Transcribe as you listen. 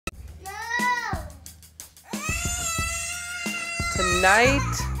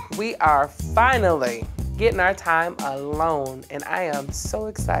Tonight, we are finally getting our time alone, and I am so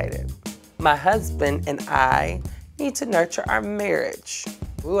excited. My husband and I need to nurture our marriage.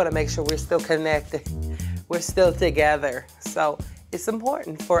 We want to make sure we're still connected, we're still together. So it's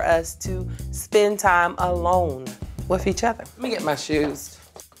important for us to spend time alone with each other. Let me get my shoes.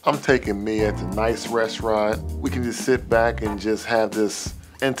 I'm taking Mia to a nice restaurant. We can just sit back and just have this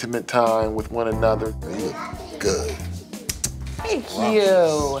intimate time with one another. You look good. Thank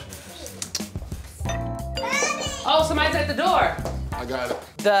you. Oh, somebody's at the door. I got it.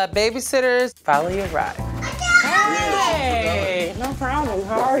 The babysitters finally arrived. Hey, no problem.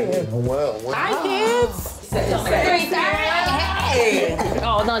 How are you? Well. Hi, kids. Hey.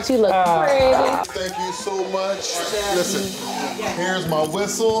 Oh, don't you look pretty? Thank you so much. Listen, here's my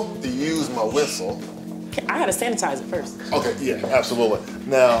whistle. To use my whistle. I gotta sanitize it first. Okay, yeah, absolutely.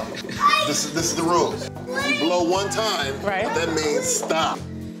 Now, this is the rule. You blow one time, right? That means stop.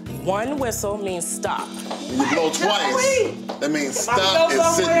 One whistle means stop. When you blow twice, that means stop and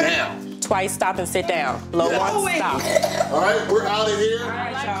sit down. Twice, stop and sit down. Blow once, stop. All right, we're out of here. All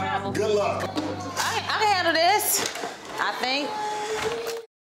right, y'all. Good luck. I can handle this, I think.